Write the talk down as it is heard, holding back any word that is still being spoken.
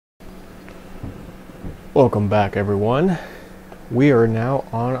Welcome back, everyone. We are now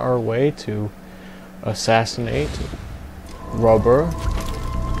on our way to assassinate Robert.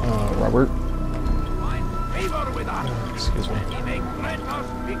 Excuse me.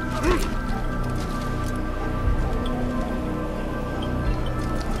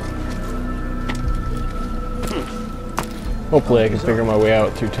 Hopefully I can figure my way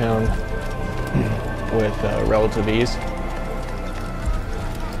out through town with relative ease.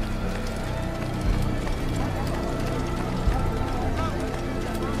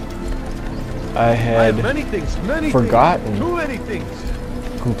 I had forgotten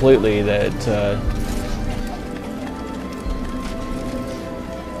completely that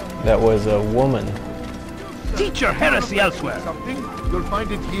that was a woman. Teach your heresy elsewhere. You'll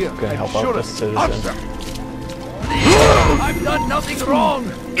find it here. Gonna help out the citizen. I've done nothing wrong.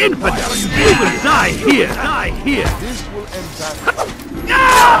 Infidel, you will die here. Die here. This will end that.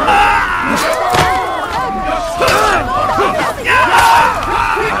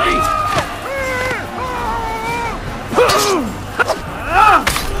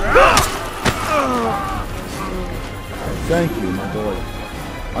 Thank you, my boy.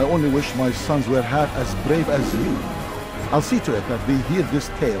 I only wish my sons were half as brave as you. I'll see to it that they hear this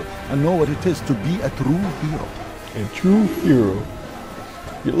tale and know what it is to be a true hero. A true hero.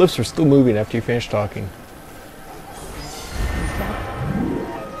 Your lips are still moving after you finish talking.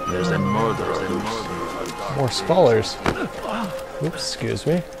 There's a murderer. More scholars. Oops, excuse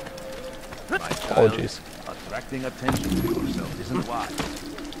me. Apologies. Attracting attention to yourself isn't wise.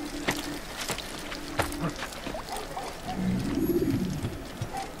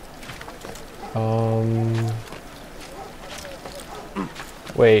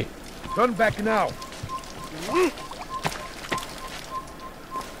 Wait. Turn back now.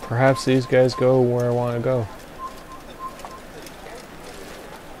 Perhaps these guys go where I want to go.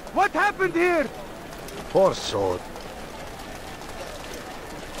 What happened here? Horse sword.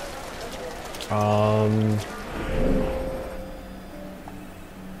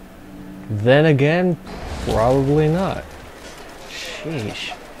 Then again, probably not.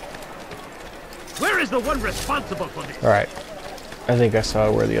 Sheesh. Where is the one responsible for this? Alright. I think I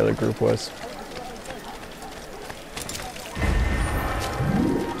saw where the other group was.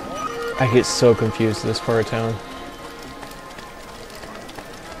 I get so confused in this part of town.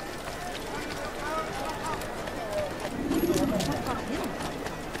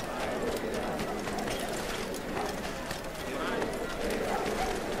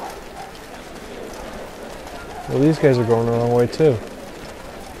 Well, these guys are going the wrong way too.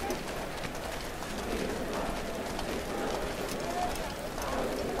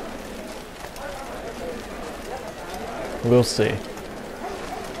 We'll see.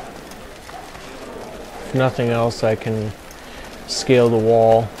 If nothing else, I can scale the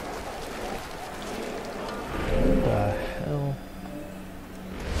wall. What the hell?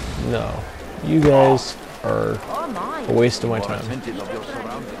 No. You guys are a waste of my time.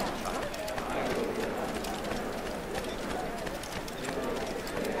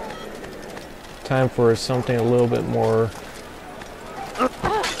 Time for something a little bit more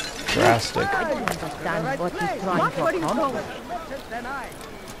drastic.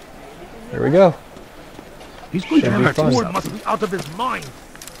 Here we go. He's going to hurt. fun. Ward must be out of his mind.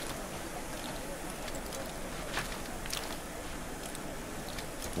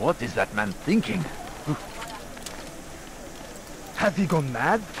 What is that man thinking? Has he gone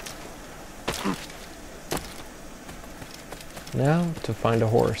mad? Now to find a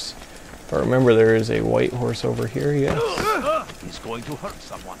horse. But remember, there is a white horse over here, yes. He's going to hurt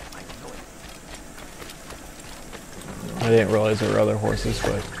someone. I know it. I didn't realize there were other horses,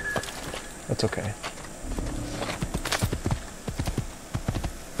 but that's okay.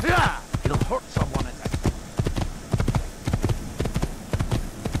 Yeah, he'll hurt someone in that.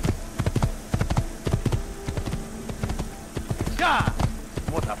 Yeah,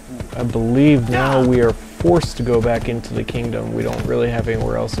 what a fool. I believe now we are forced to go back into the kingdom. We don't really have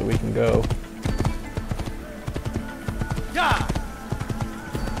anywhere else that we can go. Yeah.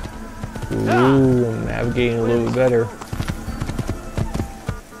 Ooh, I'm navigating a little bit better.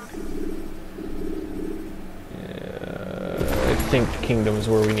 I think the kingdom is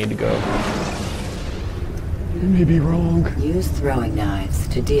where we need to go. You may be wrong. Use throwing knives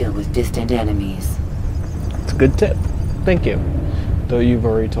to deal with distant enemies. It's a good tip. Thank you. Though you've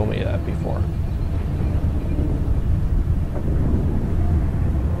already told me that before.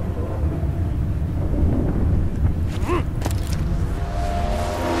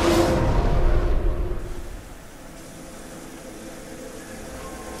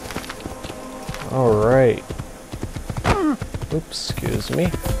 Alright. Oops, excuse me.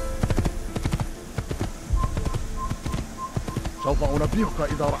 سوف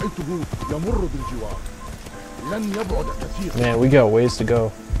أنبهك إذا رأيته يمر بالجوار. لن يبعد كثيرا. Man, we got ways to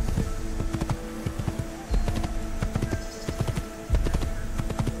go.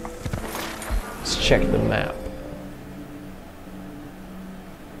 Let's check the map.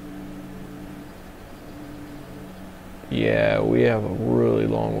 Yeah, we have a really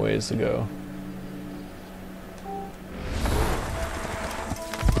long ways to go.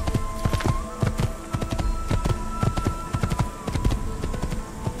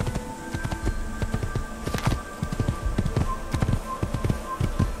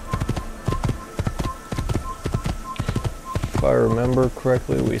 If I remember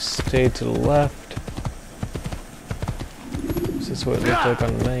correctly, we stayed to the left. Is this what it looked like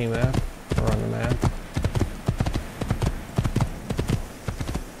on the mini map? Or on the map?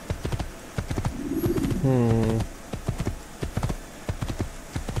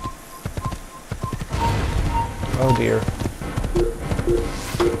 Oh dear.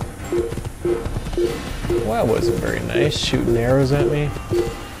 Well, that wasn't very nice, shooting arrows at me.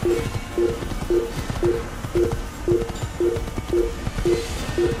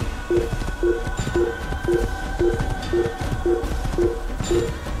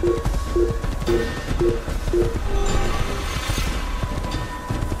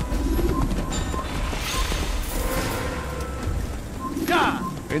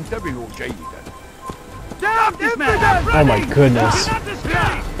 انتبهوا جيدا. Oh my goodness. I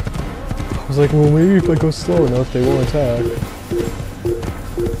was like, well, maybe if I go slow enough, they won't attack.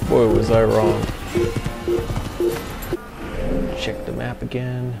 Boy, was I wrong. Check the map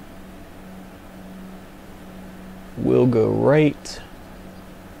again. We'll go right,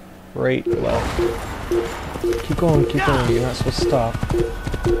 right, left. Keep going, you're not supposed to stop.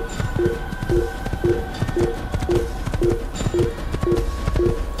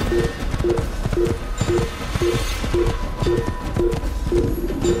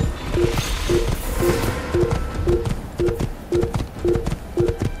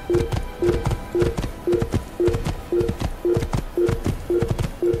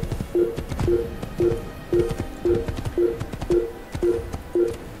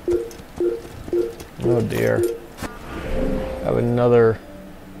 Oh dear. I have another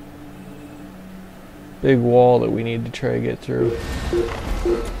big wall that we need to try to get through.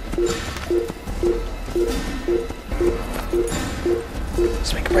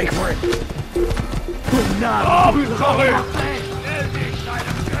 Let's make a break for it.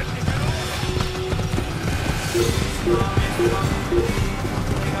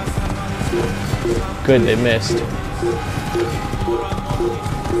 Good, they missed.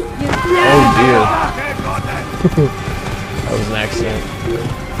 Oh dear. That was an accident.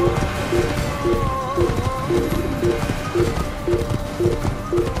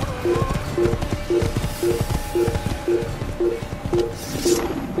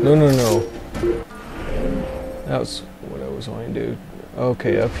 No. That was what I was wanting to do.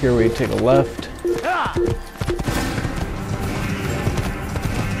 Okay, up here we take a left.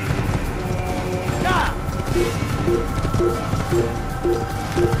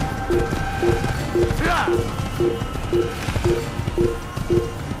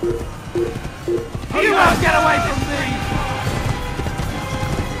 You won't get away from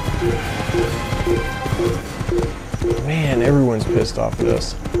me! Man, everyone's pissed off at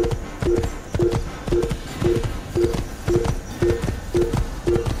us.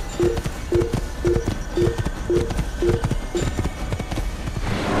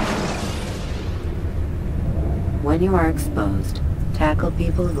 When you are exposed, tackle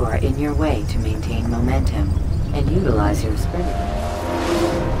people who are in your way to maintain momentum, and utilize your sprint.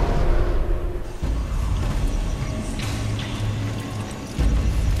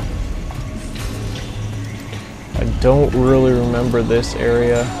 I don't really remember this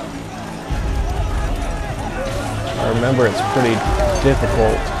area. I remember it's pretty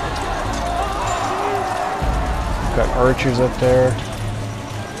difficult. Got archers up there.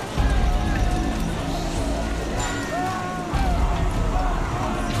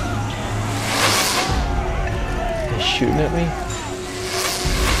 They're shooting at me?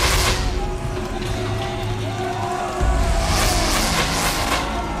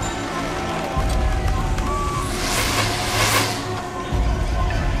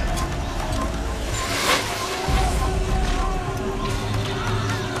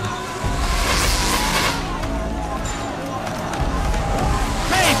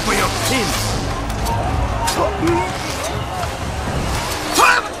 For your sins!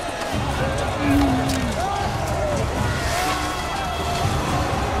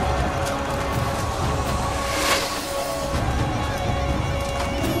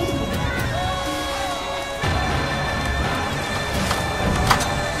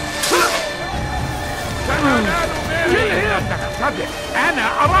 واضح أنا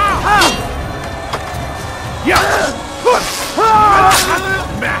أراه يا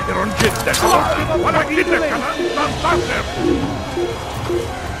ماهر جدا ولكنك تنتصر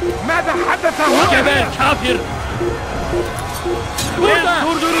ماذا حدث هنا؟ Geber kafir! Burada!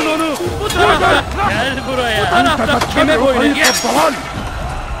 Durdurun onu! Bu tarafa! Gel buraya! Bu tarafta kime boyun?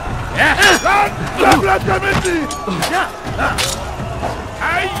 لا مني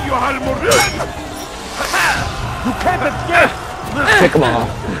أيها المريد You can't escape Kick him off.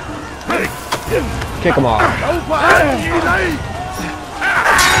 Kick him off. سوف آتي إليك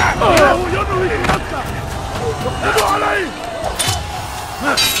إنه ينوي قتلك اقبضوا عليه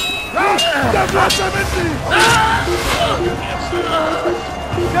لا تبلغ مني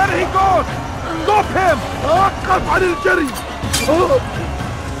There he goes Stop him توقف عن الجري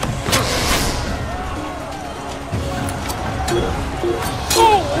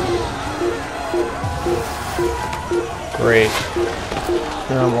Great.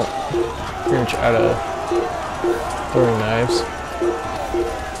 Now I'm gonna try to throwing knives.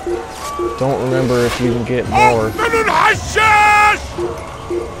 Don't remember if you can get more. من الحشاش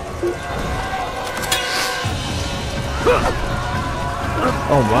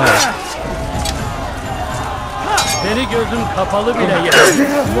Oh my. Beni gözüm kapalı bile yer.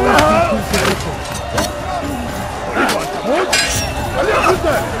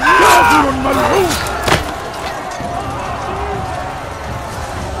 كافر ملعون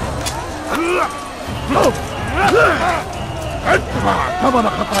ادفع ثمن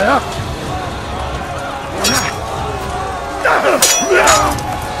خطاياك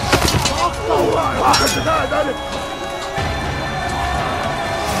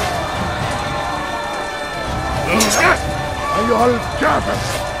أيها الكافر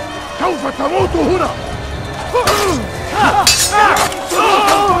سوف تموت هنا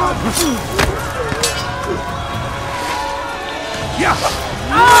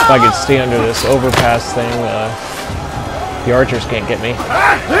If I could stay under this overpass thing, the archers can't get me.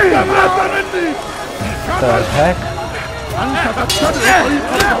 The heck?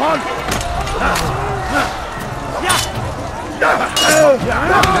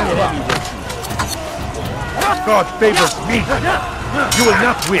 God favors me. You will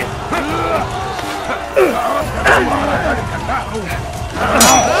not win.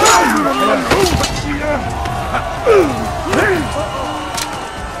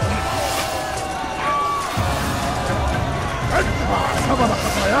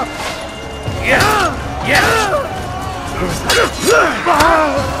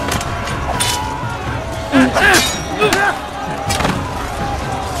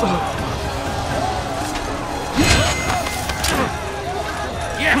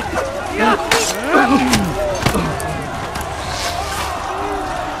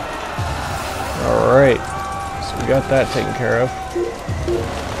 Alright, so we got that taken care of.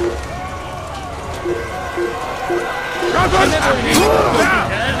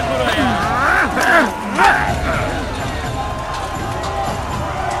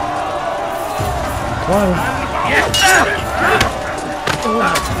 Come on.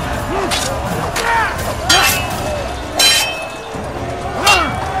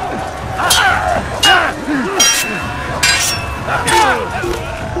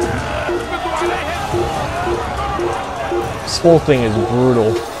 This whole thing is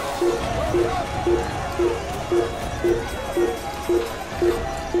brutal.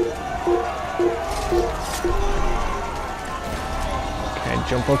 Can I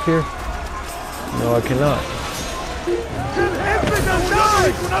jump up here? No, I cannot.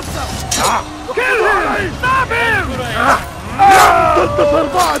 Kill him! Stop him! تنتصر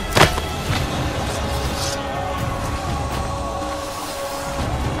بعد!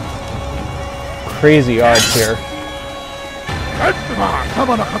 Crazy odds here. ادفع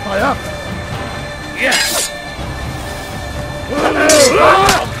ثمن خطاياك.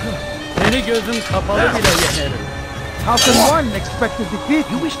 Beni gözüm kapalı bile yeter. How can one expect to defeat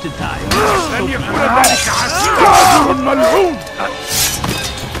You wish to die. لن يكون ذلك عسيرا. كافر ملعون.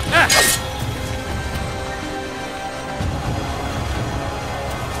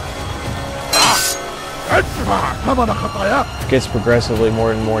 ادفع ثمن خطاياك. It gets progressively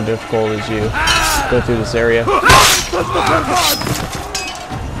more and more difficult as you go through this area. تنتصر بعد.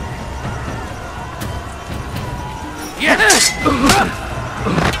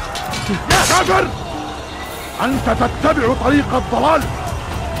 كافر أنت تتبع طريق الضلال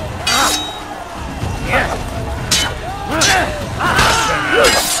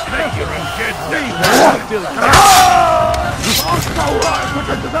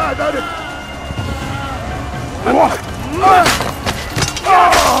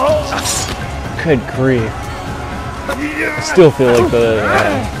Good grief. I still feel like the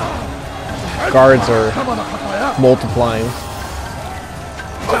guards are multiplying.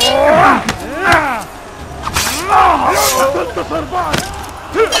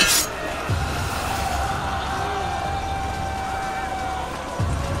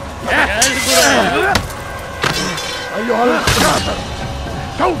 أيها الكافر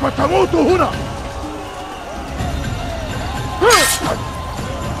سوف تموت هنا.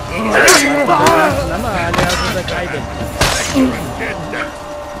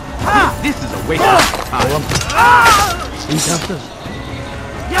 This is a waste of time.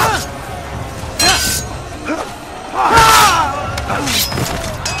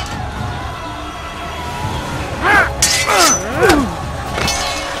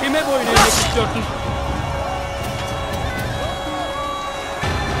 Kime boyun eğmek istiyorsun?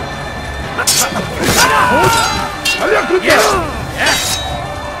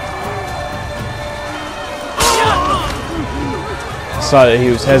 Saw that he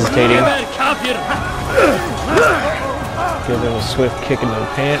was hesitating. Geber kafir! Give him a swift kick in the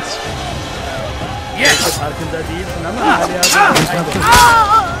pants. Yes! Farkında değilsin ama hali hazırda.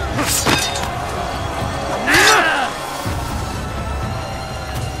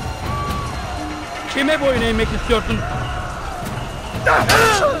 Kime boyun eğmek istiyorsun?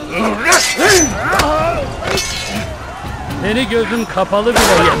 Seni gözüm kapalı bile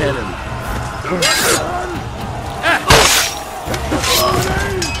yenerim.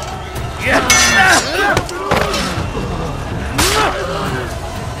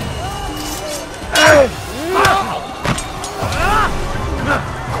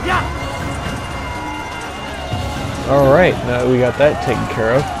 Alright, now we got that taken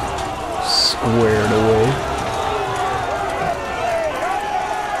care of. Squared away.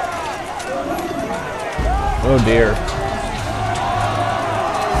 Oh dear.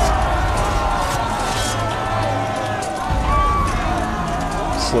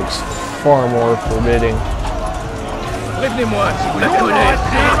 This looks far more forbidding. Prévenez-moi si vous la connaissez,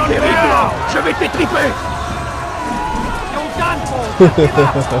 c'est terrible. Je vais t'étriper. You're done for!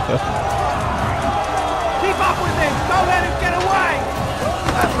 Keep up with him! Don't let him get away!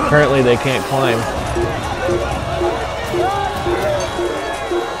 Apparently they can't climb.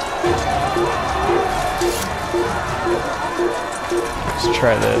 Let's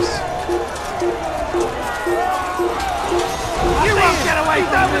try this. You won't get away!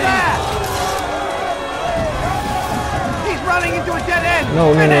 He's over there! He's running into a dead end!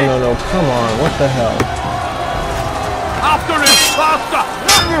 No, no, no, no, no. Come on. What the hell? After him, faster!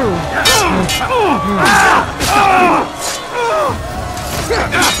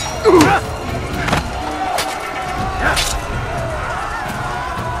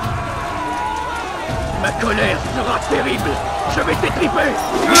 Ma colère sera terrible. Je vais t'étriper.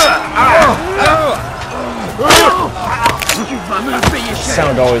 Tu vas me le payer cher.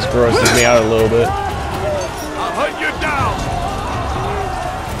 Sound always grosses me out a little bit. I'll hunt you down.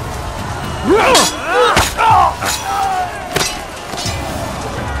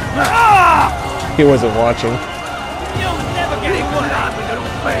 He wasn't watching. You'll never get it. Les collabs de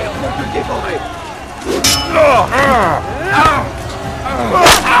l'enfer vont te dévorer.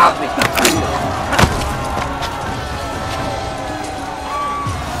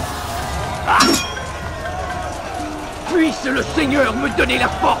 Puisse le Seigneur me donner la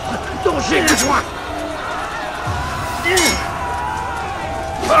force dont j'ai besoin. Je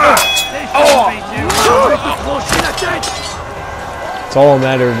vais te trancher la tête. It's all a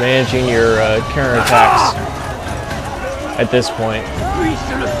matter of managing your counterattacks at this point. Puisse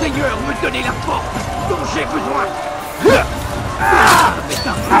le Seigneur me donner la force dont j'ai besoin.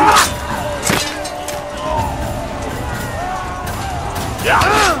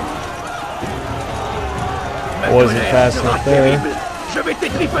 Wasn't fast enough there. Je vais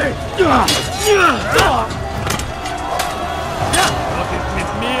t'étriper.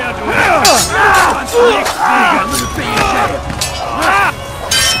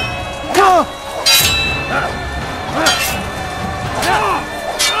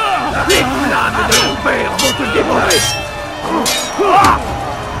 Les flammes de l'enfer vont te dévorer.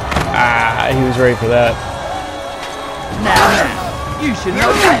 Ah, he was ready for that. Now, you should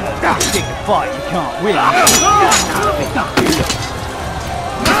know that. Pick a fight you can't win.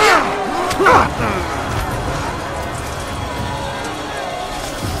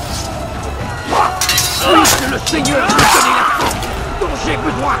 Puisse le Seigneur me donner la force dont j'ai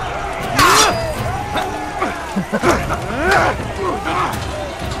besoin.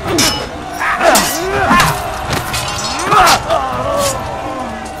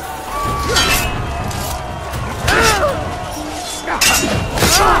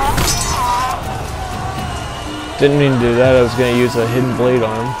 Didn't mean to do that. I was going to use a hidden blade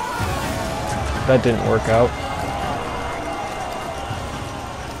on him. That didn't work out.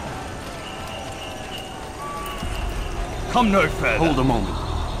 Come no further. Hold a moment.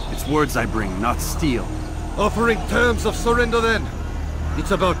 It's words I bring, not steel. Offering terms of surrender then.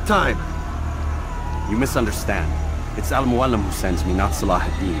 It's about time. You misunderstand. It's Al-Mualim who sends me, not Salah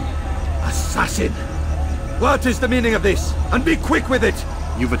ad-Din. Assassin! What is the meaning of this? And be quick with it!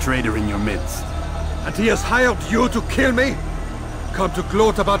 You've a traitor in your midst. And he has hired you to kill me? Come to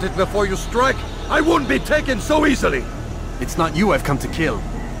gloat about it before you strike? I wouldn't be taken so easily! It's not you I've come to kill.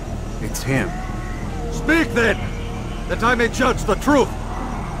 It's him. Speak then! That I may judge the truth!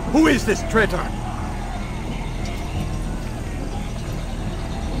 Who is this traitor?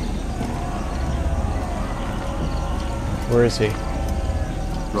 Where is he?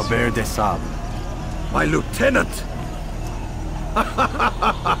 Robert de Sable. My lieutenant!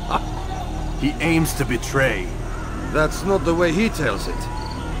 He aims to betray. That's not the way he tells it.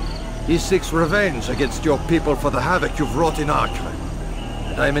 He seeks revenge against your people for the havoc you've wrought in Acre.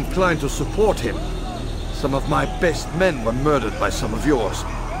 And I am inclined to support him. Some of my best men were murdered by some of yours.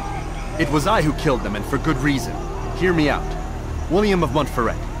 It was I who killed them, and for good reason. Hear me out. William of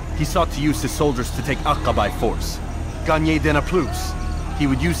Montferrat. He sought to use his soldiers to take Acre by force. Gagner de Naplouse. He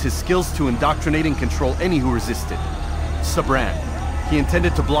would use his skills to indoctrinate and control any who resisted. Sabran. He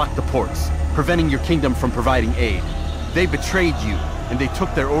intended to block the ports, preventing your kingdom from providing aid. They betrayed you, and they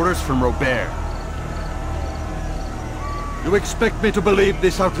took their orders from Robert. You expect me to believe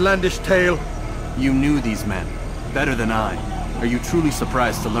this outlandish tale? You knew these men, better than I. Are you truly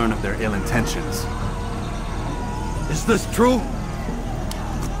surprised to learn of their ill intentions? Is this true?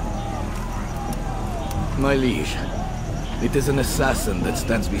 My liege, it is an assassin that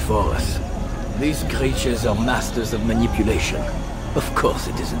stands before us. These creatures are masters of manipulation. Of course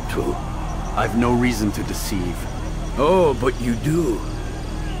it isn't true. I've no reason to deceive. Oh, but you do.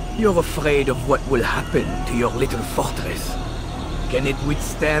 You're afraid of what will happen to your little fortress. Can it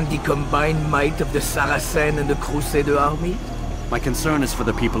withstand the combined might of the Saracen and the Crusader army? My concern is for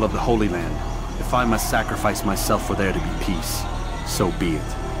the people of the Holy Land. If I must sacrifice myself for there to be peace, so be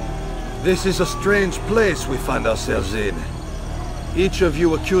it. This is a strange place we find ourselves in. Each of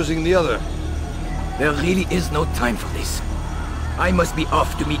you accusing the other. There really is no time for this. I must be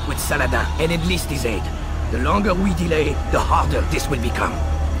off to meet with Saladin and enlist his aid. The longer we delay, the harder this will become.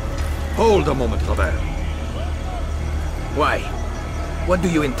 Hold a moment, Robert. Why? What do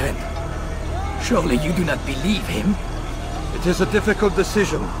you intend? Surely you do not believe him? It is a difficult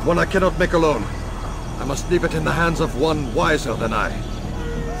decision, one I cannot make alone. I must leave it in the hands of one wiser than I.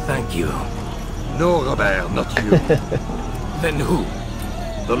 Thank you. No, Robert, not you. Then who?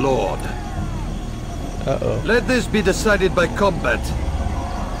 The Lord. Uh-oh. Let this be decided by combat.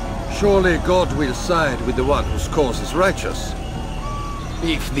 Surely God will side with the one whose cause is righteous.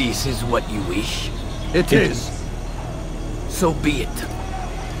 If this is what you wish, It is. so be it.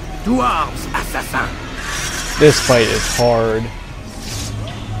 To arms, assassin! This fight is hard.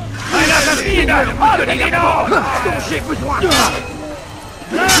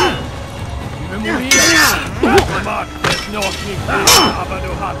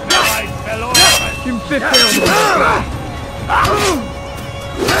 Tu me fais perdre!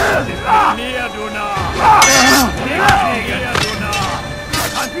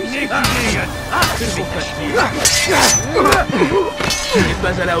 Tu n'es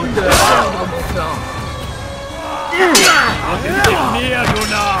pas à la hauteur, perdre mon temps.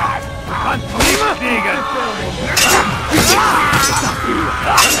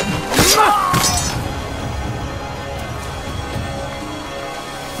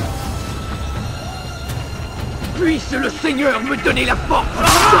 Puisse le Seigneur me donner la force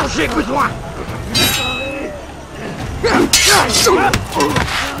dont j'ai besoin.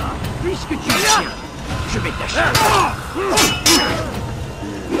 Puisque tu es tiens, je vais t'acheter.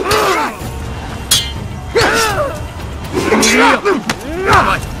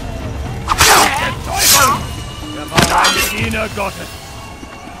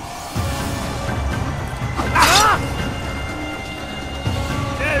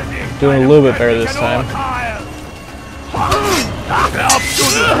 Doing a little bit better this time.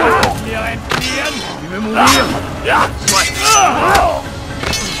 Tu veux mourir? Soit.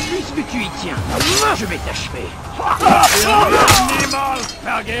 Puisque tu y tiens, je vais t'achever.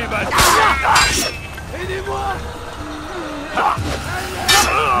 Aidez-moi!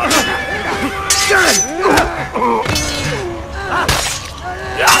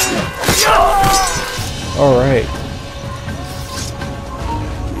 All right.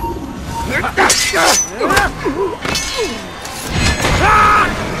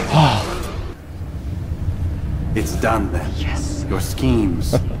 It's done then. Yes. Your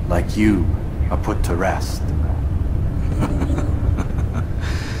schemes, like you, are put to rest.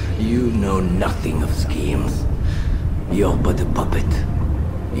 You know nothing of schemes. You're but a puppet.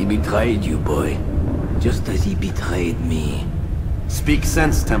 He betrayed you, boy. Just as he betrayed me. Speak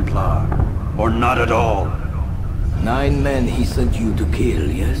sense, Templar. Or not at all. 9 men he sent you to kill,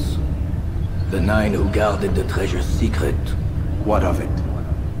 yes? The 9 who guarded the treasure's secret. What of it?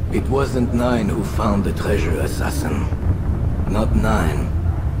 It wasn't 9 who found the treasure, assassin. Not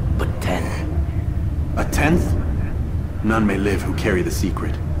 9, but 10. A 10th? None may live who carry the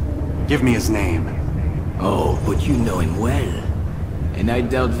secret. Give me his name. Oh, but you know him well. And I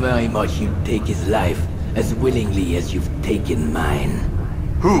doubt very much you'd take his life as willingly as you've taken mine.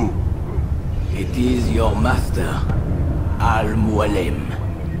 Who? It is your master, Al-Mualim.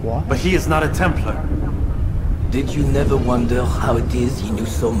 What? But he is not a Templar. Did you never wonder how it is he knew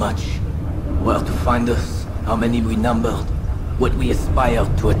so much? Where to find us, how many we numbered, what we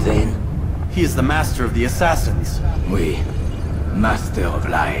aspired to attain? He is the master of the assassins. We, master of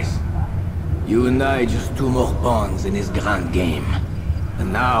lies. You and I just 2 more pawns in his grand game.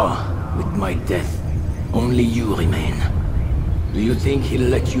 And now, with my death, only you remain. Do you think he'll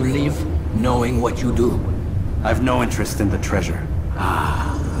let you live, knowing what you do? I've no interest in the treasure.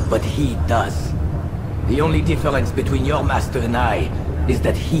 Ah, but he does. The only difference between your master and I is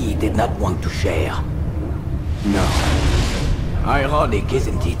that he did not want to share. No. Ironic,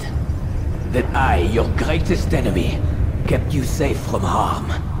 isn't it? That I, your greatest enemy, kept you safe from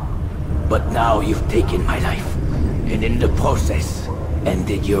harm. But now you've taken my life, and in the process,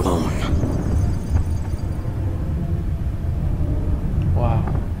 ended your own. Wow.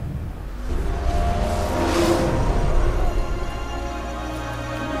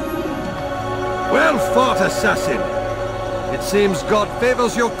 Well fought, assassin! It seems God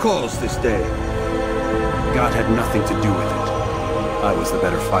favors your cause this day. God had nothing to do with it. I was the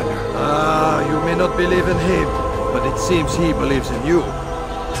better fighter. Ah, you may not believe in him, but it seems he believes in you.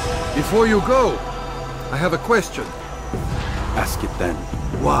 Before you go, I have a question. Ask it then.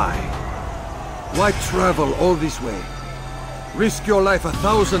 Why? Why travel all this way? Risk your life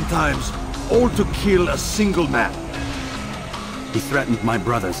 1,000 times, all to kill a single man. He threatened my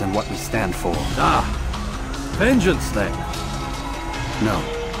brothers and what we stand for. Ah, vengeance then. No,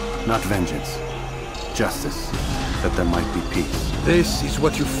 not vengeance. Justice, that there might be peace. This is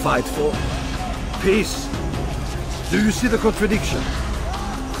what you fight for? Peace? Do you see the contradiction?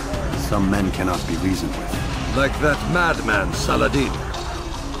 Some men cannot be reasoned with. Like that madman, Saladin.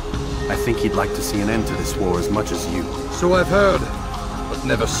 I think he'd like to see an end to this war as much as you. So I've heard, but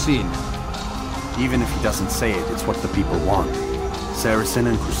never seen. Even if he doesn't say it, it's what the people want. Saracen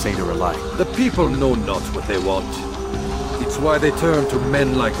and Crusader alike. The people know not what they want. It's why they turn to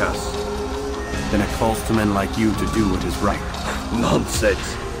men like us. Then it falls to men like you to do what is right.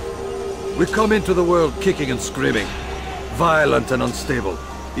 Nonsense. We come into the world kicking and screaming, violent and unstable.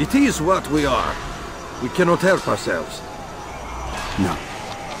 It is what we are. We cannot help ourselves. No.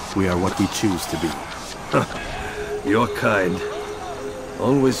 We are what we choose to be. Your kind.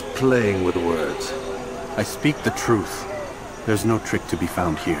 Always playing with words. I speak the truth. There's no trick to be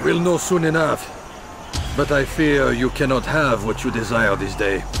found here. We'll know soon enough. But I fear you cannot have what you desire this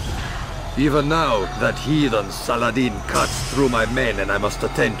day. Even now, that heathen Saladin cuts through my men and I must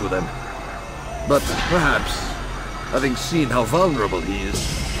attend to them. But perhaps, having seen how vulnerable he is,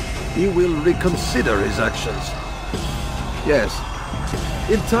 he will reconsider his actions. Yes,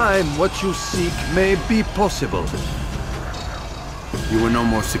 in time what you seek may be possible. You were no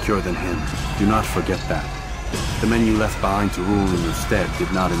more secure than him. Do not forget that. The men you left behind to rule in your stead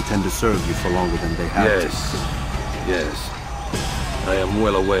did not intend to serve you for longer than they had to. Yes. I am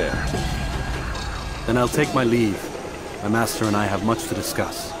well aware. Then I'll take my leave. My master and I have much to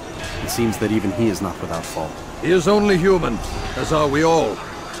discuss. It seems that even he is not without fault. He is only human, as are we all.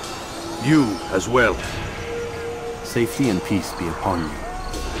 You as well. Safety and peace be upon you.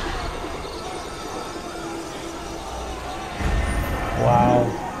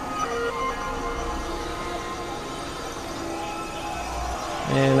 Wow.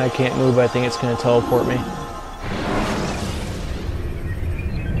 And I can't move, I think it's going to teleport me.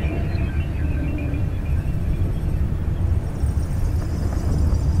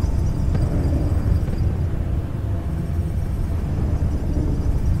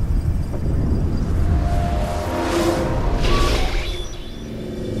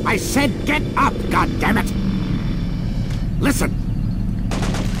 I said get up, goddammit! Listen!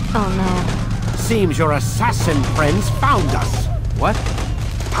 Oh no. Seems your assassin friends found us. What?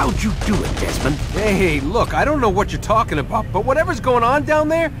 How'd you do it, Desmond? Hey, look, I don't know what you're talking about, but whatever's going on down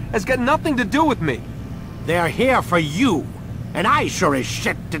there has got nothing to do with me. They're here for you, and I sure as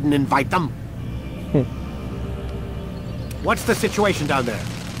shit didn't invite them. What's the situation down there?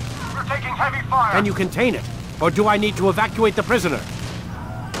 We're taking heavy fire. Can you contain it? Or do I need to evacuate the prisoner?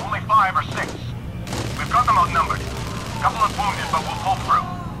 Only 5 or 6. We've got them outnumbered. Couple of wounded, but we'll pull through.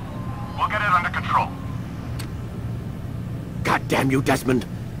 We'll get it under control. God damn you, Desmond.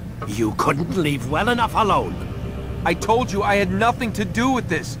 You couldn't leave well enough alone. I told you I had nothing to do with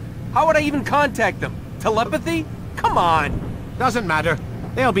this. How would I even contact them? Telepathy? Come on. Doesn't matter.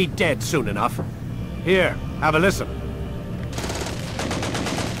 They'll be dead soon enough. Here, have a listen.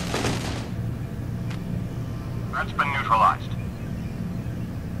 Threat's been neutralized.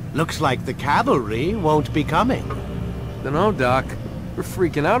 Looks like the cavalry won't be coming. Dunno, Doc. We're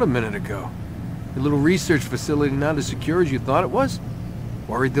freaking out a minute ago. Your little research facility not as secure as you thought it was?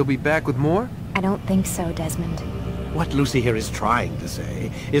 Worried they'll be back with more? I don't think so, Desmond. What Lucy here is trying to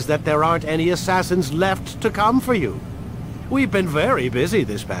say is that there aren't any assassins left to come for you. We've been very busy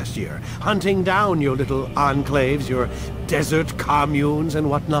this past year, hunting down your little enclaves, your desert communes and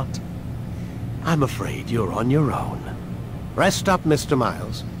whatnot. I'm afraid you're on your own. Rest up, Mr.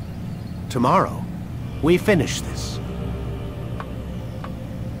 Miles. Tomorrow, we finish this.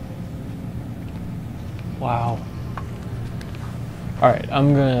 Wow. Alright,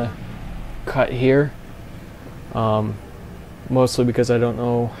 I'm gonna cut here. Mostly because I don't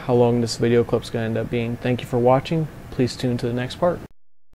know how long this video clip's gonna end up being. Thank you for watching. Please tune to the next part.